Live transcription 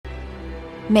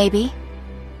Maybe.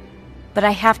 But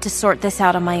I have to sort this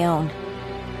out on my own.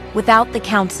 Without the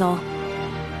Council.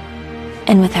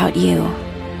 And without you.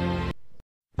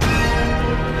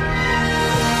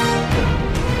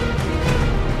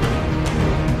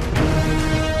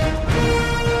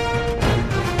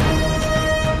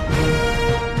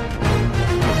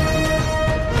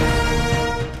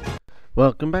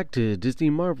 Welcome back to Disney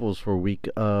Marvels for week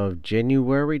of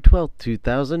January 12th,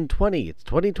 2020. It's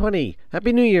 2020.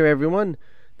 Happy New Year, everyone.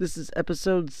 This is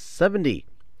episode 70.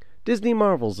 Disney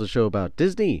Marvels, a show about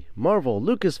Disney, Marvel,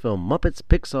 Lucasfilm, Muppets,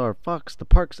 Pixar, Fox, the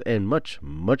parks, and much,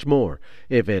 much more.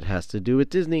 If it has to do with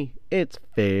Disney, it's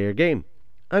fair game.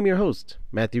 I'm your host,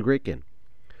 Matthew Graykin.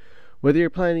 Whether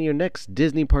you're planning your next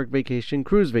Disney park vacation,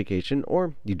 cruise vacation,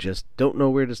 or you just don't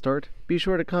know where to start, be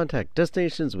sure to contact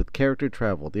Destinations with Character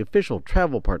Travel, the official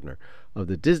travel partner of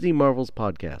the Disney Marvels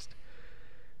podcast.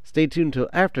 Stay tuned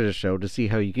till after the show to see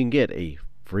how you can get a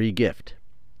free gift.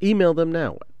 Email them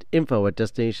now at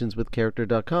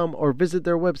info@destinationswithcharacter.com or visit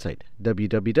their website,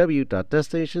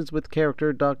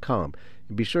 www.destinationswithcharacter.com,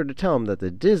 and be sure to tell them that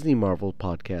the Disney Marvel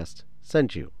podcast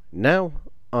sent you. Now,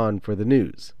 on for the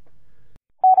news.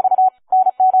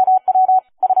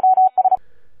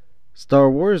 Star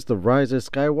Wars: The Rise of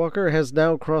Skywalker has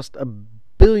now crossed $1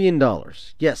 billion.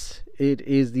 Yes, it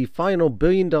is the final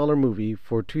billion-dollar movie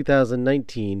for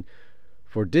 2019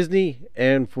 for Disney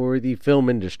and for the film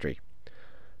industry,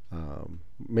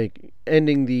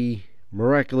 ending the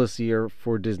miraculous year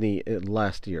for Disney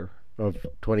last year of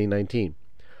 2019.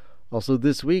 Also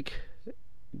this week,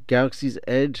 Galaxy's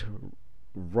Edge: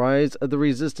 Rise of the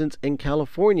Resistance in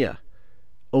California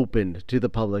opened to the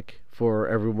public for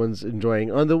everyone's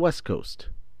enjoying on the West Coast.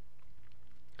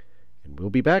 And we'll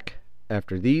be back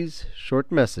after these short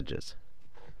messages.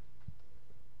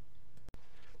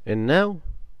 And now,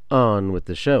 on with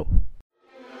the show.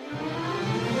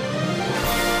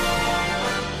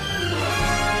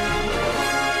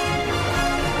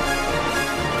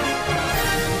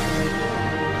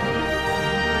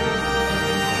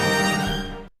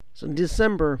 So in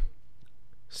December,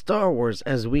 Star Wars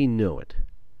as we know it,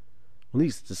 at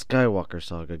least the Skywalker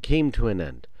saga, came to an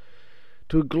end.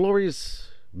 To a glorious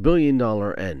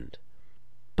billion-dollar end.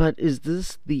 But is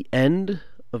this the end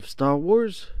of Star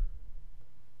Wars?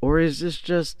 Or is this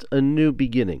just a new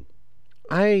beginning?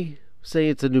 I say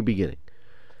it's a new beginning.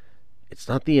 It's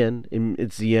not the end.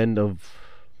 It's the end of,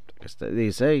 as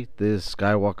they say, the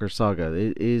Skywalker saga.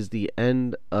 It is the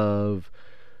end of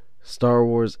Star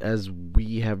Wars as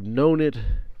we have known it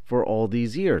for all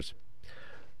these years.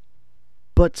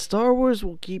 But Star Wars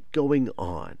will keep going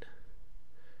on.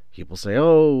 People say,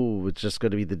 oh, it's just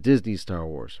going to be the Disney Star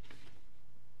Wars.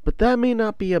 But that may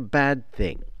not be a bad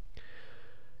thing.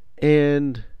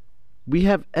 And we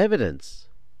have evidence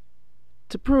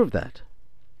to prove that.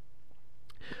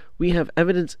 We have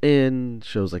evidence in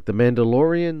shows like The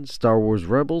Mandalorian, Star Wars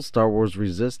Rebels, Star Wars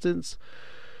Resistance.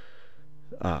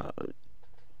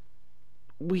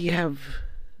 We have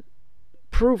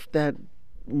proof that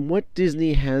what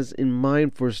Disney has in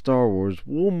mind for Star Wars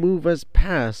will move us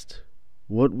past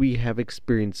what we have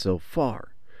experienced so far.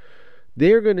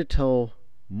 They are going to tell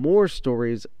more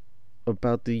stories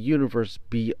about the universe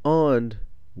beyond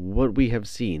what we have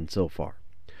seen so far.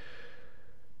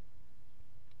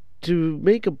 To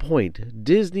make a point,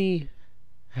 Disney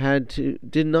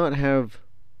did not have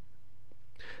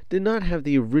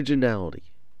the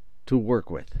originality to work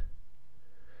with.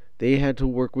 They had to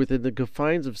work within the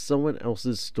confines of someone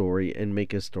else's story and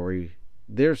make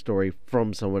their story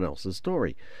from someone else's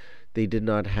story. They did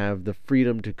not have the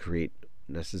freedom to create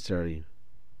necessarily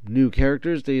new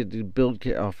characters. They had to build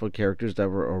off of characters that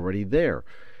were already there.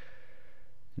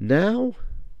 Now,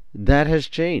 that has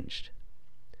changed.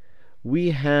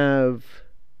 We have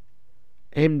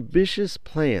ambitious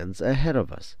plans ahead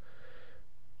of us.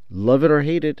 Love it or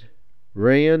hate it,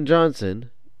 Rian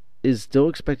Johnson is still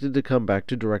expected to come back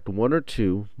to direct 1 or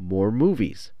 2 more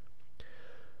movies.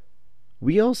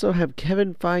 We also have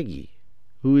Kevin Feige,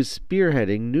 who is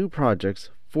spearheading new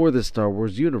projects for the Star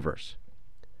Wars universe.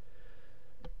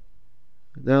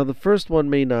 Now, the first one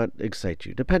may not excite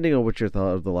you, depending on what you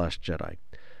thought of The Last Jedi.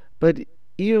 But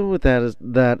even with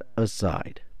that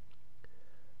aside,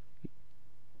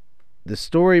 the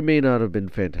story may not have been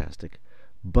fantastic,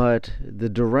 but the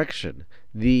direction,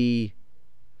 the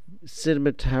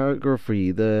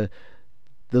cinematography, the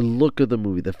look of the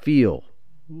movie, the feel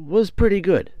was pretty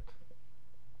good.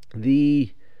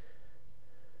 The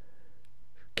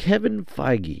Kevin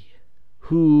Feige,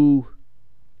 who,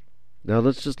 now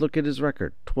let's just look at his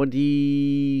record,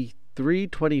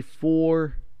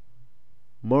 24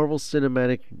 Marvel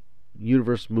Cinematic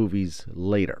Universe movies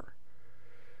later.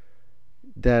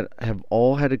 that have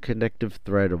all had a connective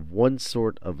thread of one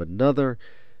sort of another,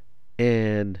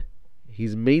 and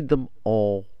he's made them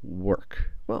all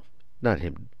work. Well, not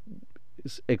him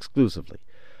exclusively,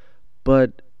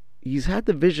 but he's had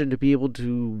the vision to be able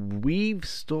to weave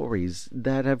stories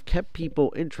that have kept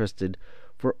people interested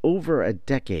for over a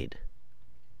decade.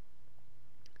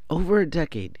 Over a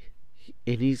decade.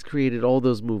 And he's created all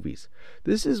those movies.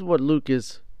 This is what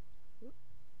Lucas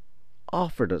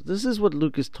offered us. This is what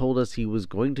Lucas told us he was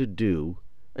going to do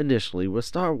initially with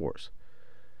Star Wars.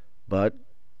 But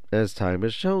as time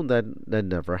has shown, that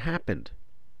never happened.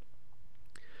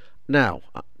 Now,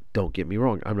 don't get me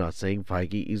wrong. I'm not saying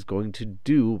Feige is going to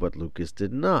do what Lucas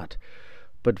did not.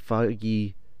 But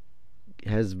Feige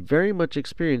has very much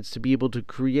experience to be able to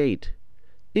create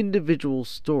individual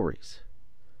stories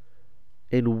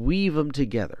and weave them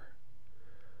together.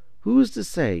 Who's to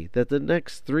say that the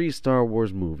next 3 Star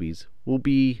Wars movies will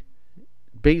be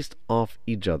based off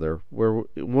each other, where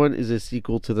one is a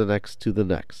sequel to the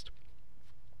next?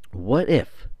 What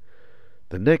if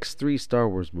the next 3 Star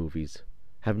Wars movies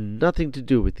have nothing to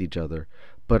do with each other,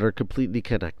 but are completely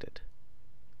connected?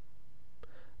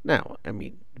 Now, I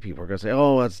mean, people are going to say,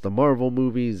 oh, that's the Marvel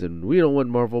movies, and we don't want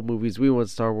Marvel movies, we want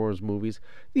Star Wars movies.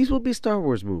 These will be Star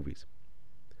Wars movies.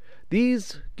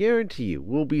 These, guarantee you,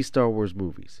 will be Star Wars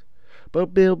movies.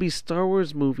 But they'll be Star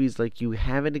Wars movies like you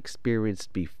haven't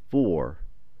experienced before,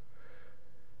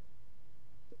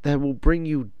 that will bring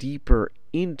you deeper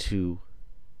into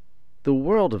the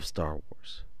world of Star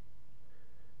Wars.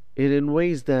 And in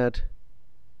ways that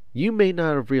you may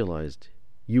not have realized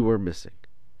you were missing.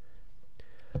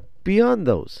 Beyond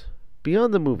those,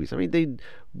 beyond the movies, I mean,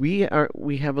 we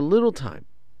have a little time.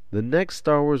 The next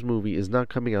Star Wars movie is not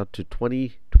coming out to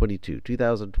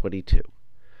 2022.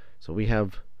 So we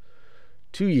have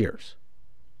 2 years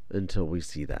until we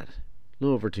see that. A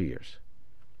little over 2 years.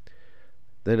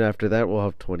 Then after that, we'll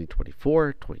have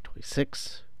 2024,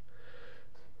 2026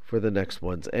 for the next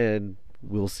ones, and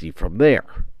we'll see from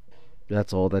there.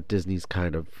 That's all that Disney's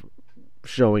kind of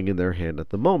showing in their hand at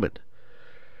the moment.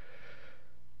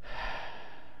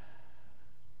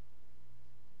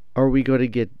 Are we going to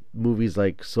get movies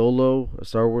like Solo, a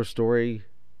Star Wars story,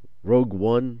 Rogue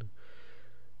One,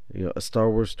 a Star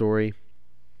Wars story?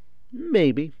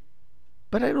 Maybe,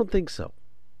 but I don't think so.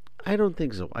 I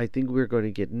think we're going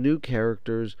to get new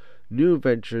characters, new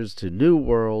adventures to new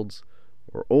worlds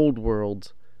or old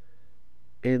worlds.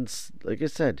 And like I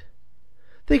said,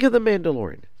 think of The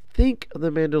Mandalorian.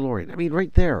 I mean,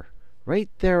 right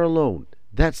there alone,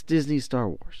 that's Disney Star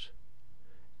Wars.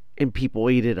 And people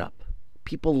ate it up.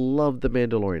 People love The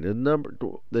Mandalorian.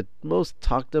 The most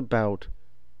talked about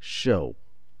show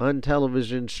on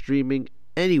television, streaming,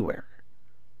 anywhere.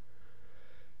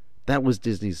 That was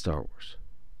Disney Star Wars.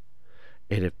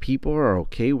 And if people are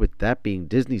okay with that being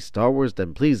Disney Star Wars,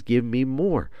 then please give me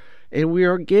more. And we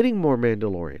are getting more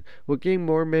Mandalorian. We're getting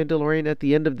more Mandalorian at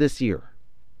the end of this year.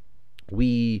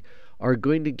 We are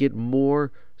going to get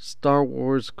more Star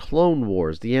Wars Clone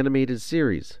Wars, the animated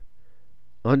series,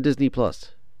 on Disney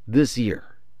Plus this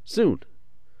year. Soon.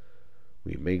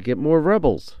 We may get more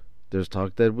Rebels. There's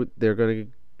talk that they're going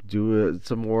to do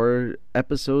some more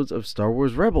episodes of Star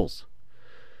Wars Rebels.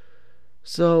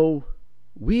 So,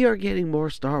 we are getting more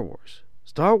Star Wars.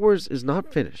 Star Wars is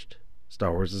not finished.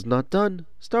 Star Wars is not done.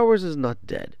 Star Wars is not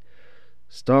dead.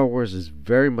 Star Wars is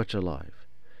very much alive.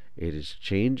 It is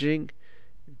changing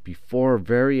before our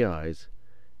very eyes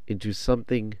into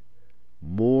something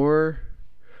more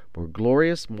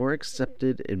glorious, more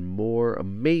accepted, and more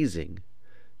amazing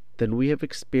than we have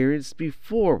experienced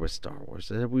before with Star Wars,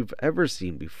 and that we've ever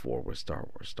seen before with Star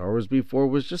Wars. Star Wars before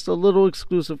was just a little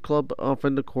exclusive club off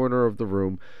in the corner of the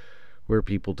room where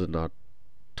people did not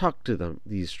talk to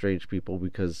these strange people,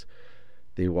 because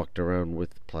they walked around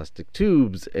with plastic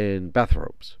tubes and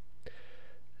bathrobes.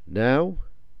 Now,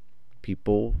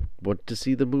 people want to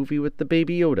see the movie with the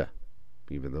Baby Yoda,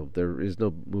 even though there is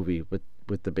no movie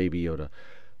with the Baby Yoda.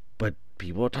 But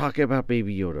people are talking about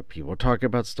Baby Yoda. People are talking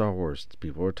about Star Wars.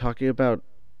 People are talking about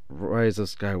Rise of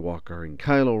Skywalker and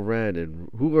Kylo Ren and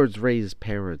who are Rey's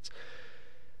parents.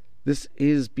 This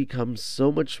is become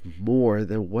so much more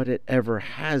than what it ever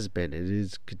has been. It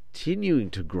is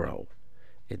continuing to grow.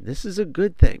 And this is a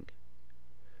good thing.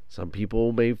 Some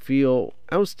people may feel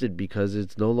ousted because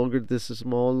it's no longer this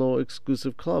small little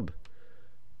exclusive club.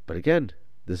 But again,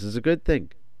 this is a good thing.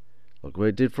 Look what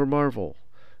it did for Marvel.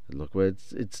 And look what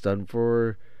it's done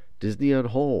for Disney on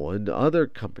whole and other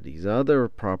companies, other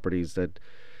properties that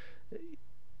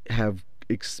have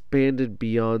expanded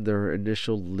beyond their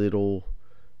initial little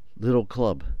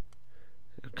club.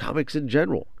 Comics in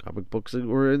general. Comic books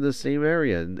were in the same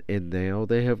area, and now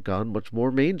they have gone much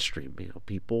more mainstream.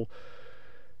 People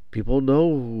know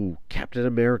who Captain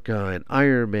America and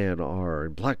Iron Man are,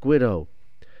 and Black Widow.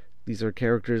 These are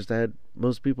characters that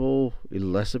most people,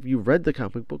 unless if you read the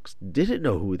comic books, didn't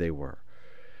know who they were.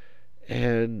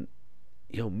 And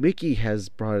Mickey has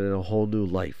brought in a whole new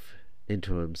life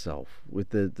into himself with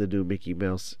the new Mickey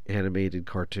Mouse animated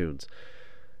cartoons,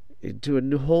 into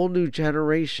a whole new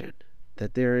generation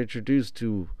that they're introduced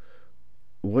to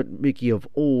what Mickey of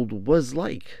old was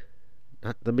like,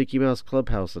 not the Mickey Mouse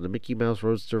Clubhouse and the Mickey Mouse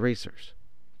Roadster Racers.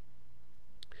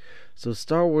 So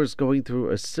Star Wars going through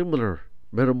a similar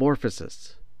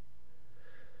metamorphosis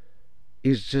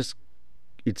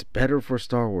it's better for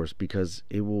Star Wars because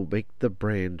it will make the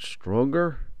brand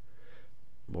stronger,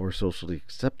 more socially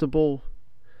acceptable,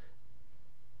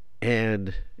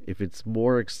 and if it's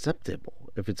more accepted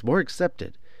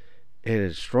and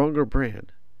it's a stronger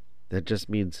brand, that just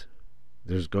means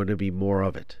there's going to be more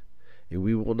of it. And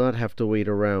we will not have to wait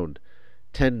around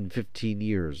 10, 15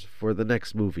 years for the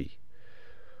next movie,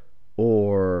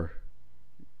 or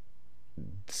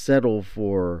settle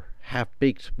for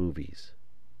half-baked movies.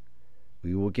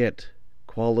 We will get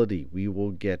quality. We will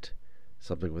get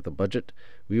something with a budget.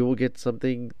 We will get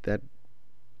something that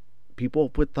people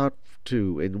put thought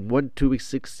to and want to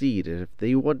succeed. And if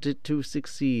they want it to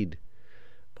succeed,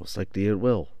 most likely it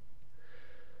will.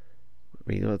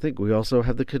 I think we also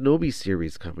have the Kenobi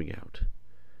series coming out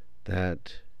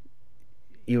that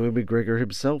Ewan McGregor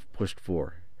himself pushed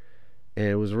for. And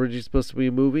it was originally supposed to be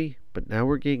a movie, but now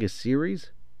we're getting a series.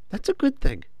 That's a good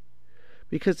thing,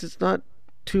 because it's not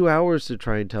 2 hours to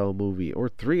try and tell a movie, or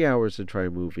 3 hours to try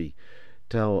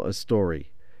tell a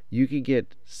story. You can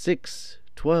get 6,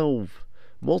 12,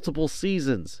 multiple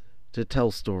seasons to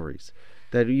tell stories,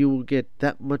 that you will get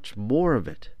that much more of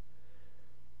it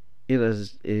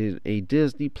in a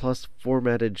Disney Plus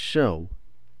formatted show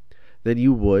than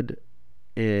you would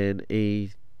in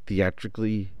a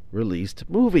theatrically released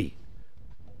movie.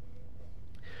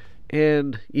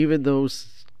 And even though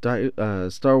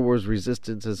Star Wars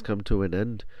Resistance has come to an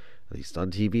end, at least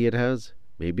on TV it has,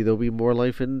 maybe there'll be more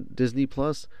life in Disney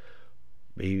Plus.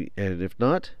 Maybe, and if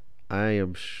not, I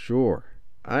am sure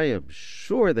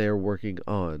they are working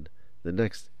on the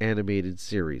next animated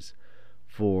series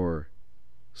for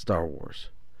Star Wars.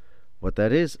 What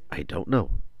that is, I don't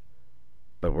know.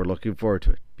 But we're looking forward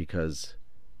to it, because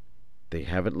they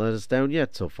haven't let us down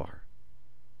yet so far.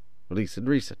 At least in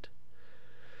recent.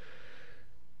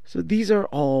 So these are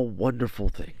all wonderful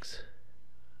things.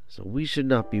 So we should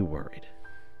not be worried.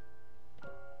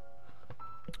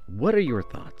 What are your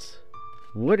thoughts?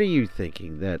 What are you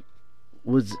thinking that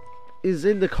is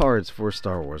in the cards for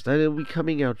Star Wars, that will be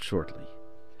coming out shortly?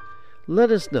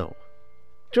 Let us know.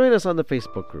 Join us on the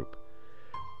Facebook group,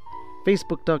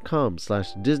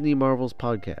 facebook.com/Disney Marvels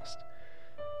Podcast,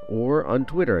 or on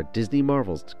Twitter at Disney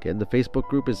Marvels. Again, the Facebook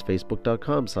group is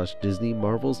facebook.com/Disney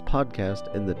Marvels Podcast,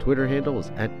 and the Twitter handle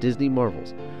is @Disney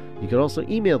Marvels. You can also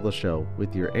email the show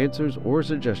with your answers or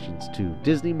suggestions to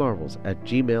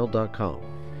disneymarvels@gmail.com.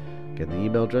 Again, the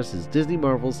email address is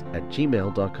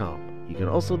disneymarvels@gmail.com. You can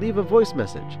also leave a voice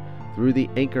message through the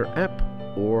Anchor app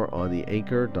or on the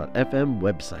Anchor.fm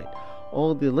website.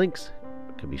 All the links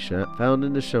can be found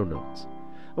in the show notes.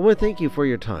 I want to thank you for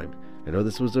your time. I know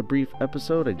this was a brief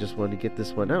episode. I just wanted to get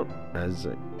this one out as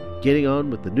getting on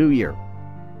with the new year.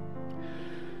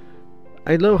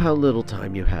 I know how little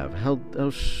time you have, how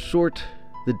short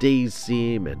the days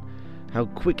seem, and how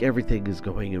quick everything is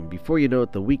going, and before you know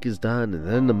it, the week is done, and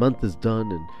then the month is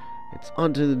done, and it's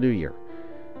on to the new year.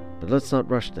 But let's not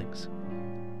rush things.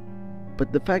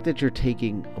 But the fact that you're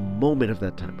taking a moment of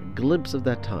that time, a glimpse of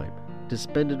that time, to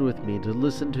spend it with me, to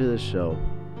listen to the show,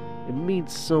 it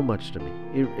means so much to me.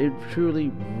 It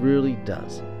truly, really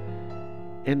does.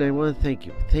 And I want to thank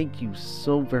you. Thank you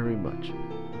so very much.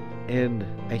 And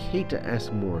I hate to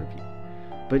ask more of you,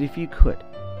 but if you could,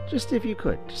 just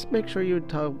make sure you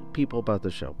tell people about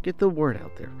the show. Get the word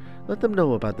out there. Let them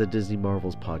know about the Disney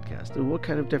Marvels podcast and what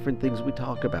kind of different things we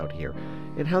talk about here,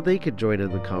 and how they could join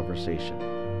in the conversation.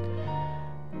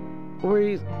 Or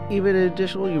even in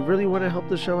addition, you really want to help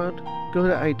the show out? Go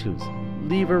to iTunes.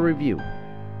 Leave a review.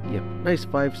 Yeah, nice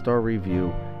 5-star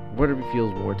review. Whatever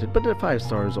feels warranted. But a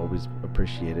 5-star is always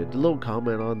appreciated. A little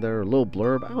comment on there, a little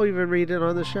blurb. I'll even read it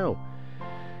on the show.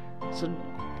 So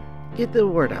get the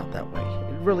word out that way.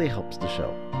 It really helps the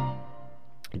show.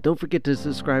 And don't forget to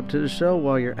subscribe to the show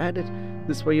while you're at it.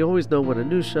 This way you always know when a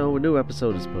new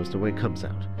episode is posted when it comes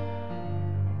out.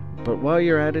 But while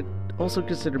you're at it, also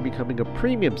consider becoming a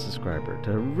premium subscriber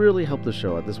to really help the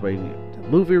show out. This way,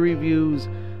 movie reviews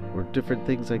or different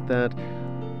things like that,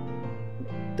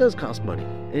 does cost money,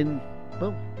 and,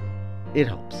 well, it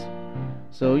helps.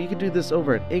 So you can do this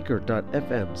over at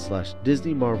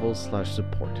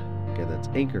anchor.fm/DisneyMarvels/support. Again, that's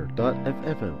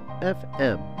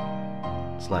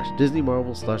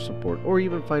anchor.fm/DisneyMarvels/support, or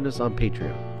even find us on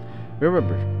Patreon.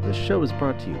 Remember, the show is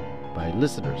brought to you by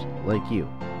listeners like you.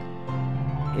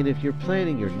 And if you're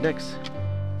planning your next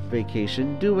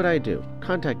vacation, do what I do.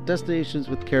 Contact Destinations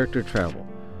with Character Travel.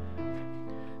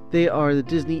 They are the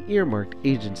Disney earmarked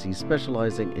agency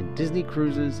specializing in Disney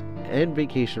cruises and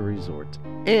vacation resorts,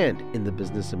 and in the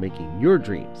business of making your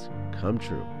dreams come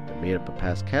true. They're made up of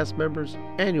past cast members,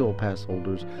 annual pass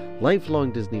holders,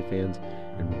 lifelong Disney fans,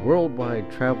 and worldwide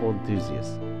travel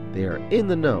enthusiasts. They are in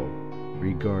the know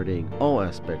regarding all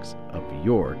aspects of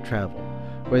your travel.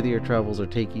 Whether your travels are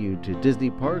taking you to Disney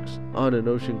parks, on an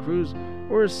ocean cruise,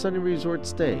 or a sunny resort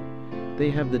stay, they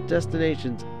have the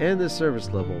destinations and the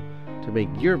service level to make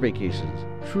your vacations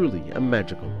truly a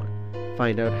magical one.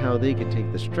 Find out how they can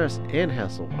take the stress and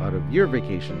hassle out of your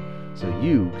vacation so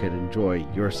you can enjoy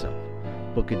yourself.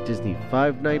 Book a Disney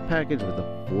 5-night package with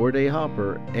a 4-day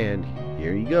hopper, and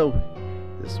here you go.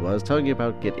 This is what I was telling you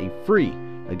about. Get a free,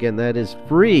 again that is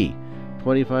free,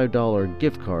 $25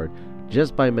 gift card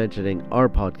just by mentioning our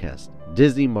podcast,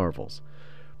 Disney Marvels.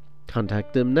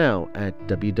 Contact them now at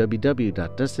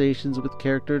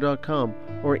www.destinationswithcharacter.com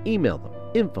or email them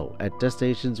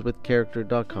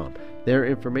info@destinationswithcharacter.com. Their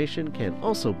information can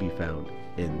also be found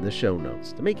in the show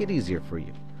notes to make it easier for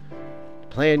you.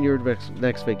 Plan your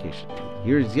next vacation.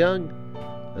 Year's young,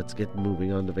 let's get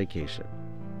moving on to vacation.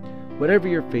 Whatever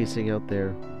you're facing out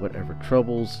there, whatever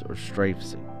troubles or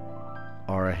strifes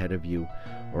are ahead of you,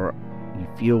 or you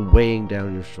feel weighing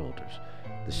down your shoulders,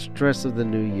 the stress of the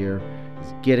new year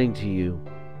is getting to you,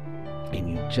 and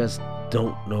you just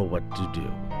don't know what to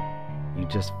do. You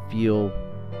just feel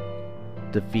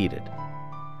defeated.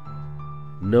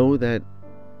 Know that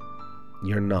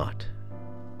you're not.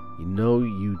 You know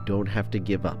you don't have to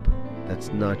give up.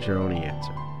 That's not your only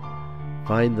answer.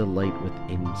 Find the light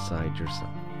within inside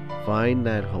yourself. Find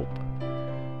that hope,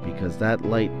 because that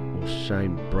light will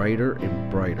shine brighter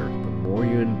and brighter the more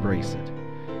you embrace it.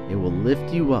 It will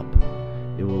lift you up.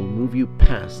 It will move you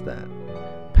past that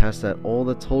all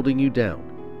that's holding you down.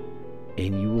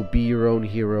 And you will be your own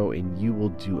hero, and you will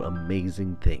do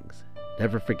amazing things.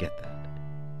 Never forget that.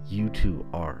 You too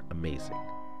are amazing.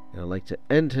 And I'd like to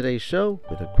end today's show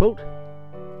with a quote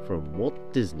from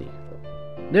Walt Disney.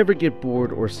 Never get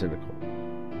bored or cynical.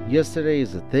 Yesterday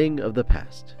is a thing of the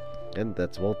past. And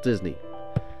that's Walt Disney.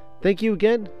 Thank you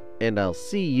again, and I'll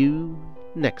see you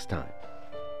next time.